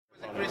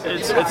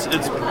It's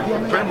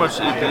pretty much,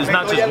 it's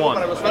not just one,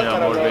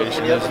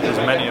 motivation. There's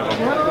many of them.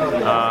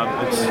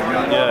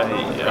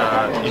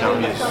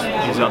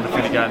 He's an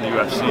undefeated guy in the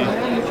UFC.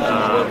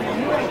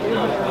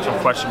 Some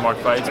question mark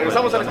fights, but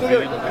he's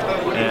undefeated.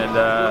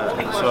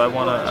 And so I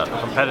want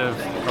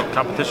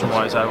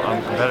competition-wise,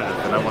 I'm competitive,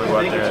 and I want to go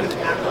out there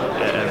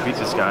and beat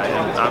this guy.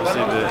 And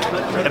obviously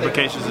the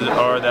implications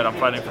are that I'm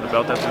fighting for the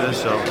belt after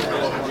this, so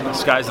the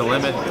sky's the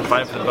limit. I'm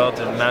fighting for the belt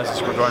in Madison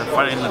Square Garden,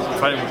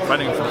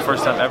 fighting for the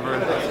first time ever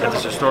at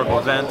this historical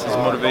event is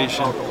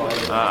motivation.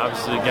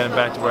 Obviously getting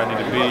back to where I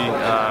need to be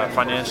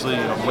financially,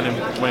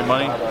 winning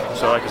money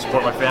so I can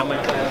support my family.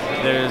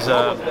 He's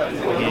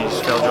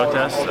failed drug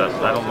tests.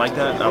 I don't like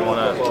that. I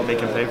want to make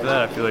him pay for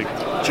that. I feel like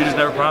cheaters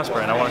never prosper,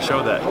 and I want to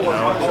show that.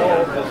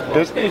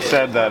 Disney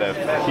said that if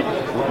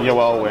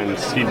Yoel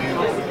wins, he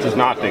does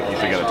not think he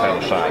should get a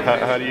title shot.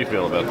 How do you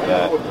feel about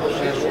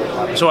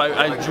that? So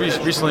I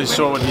recently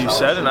saw what he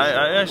said, and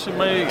I actually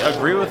may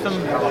agree with him.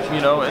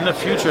 In the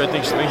future, I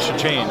think things should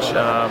change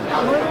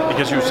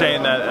because you were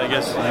saying that I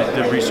guess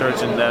you did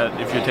research and that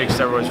if you take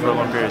steroids for a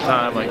long period of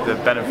time, like the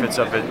benefits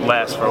of it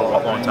last for a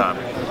long time.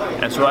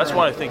 And so that's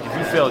why I think if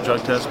you fail a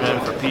drug test, man,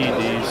 for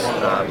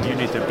PEDs, you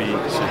need to be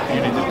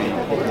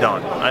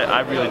done.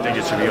 I really think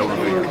it should be over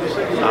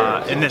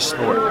in this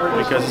sport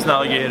because it's not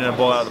like you're hitting a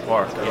ball out of the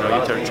park. You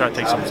try to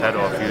take someone's head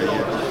off.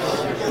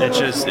 It's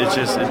just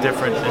a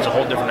different. It's a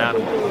whole different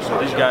animal. So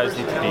these guys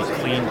need to be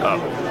cleaned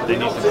up. They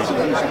need to be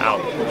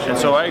out. And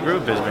so I agree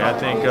with Bisbee. I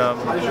think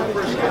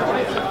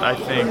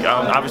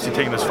I'm obviously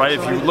taking this fight.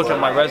 If you look at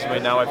my resume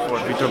now, I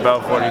fought Vitor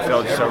Belfort, he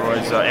failed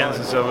steroids.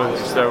 Anderson Silva,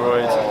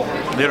 steroids.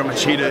 Lito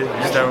Machida,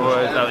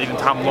 steroids. Even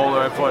Tom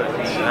Lawler, I fought.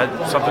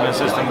 Had something in the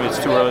system. It's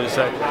too early to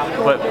say.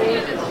 But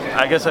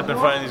I guess I've been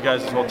fighting these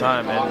guys this whole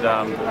time, and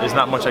there's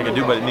not much I can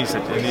do, but it needs to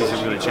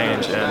really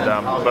change. And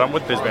but I'm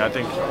with Bisbee. I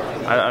think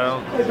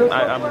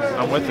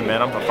I'm with him,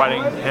 man. I'm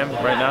fighting him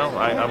right now.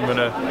 I'm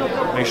gonna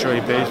make sure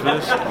he pays for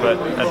this. But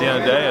at the end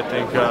of the day, I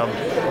think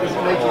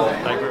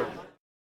I agree.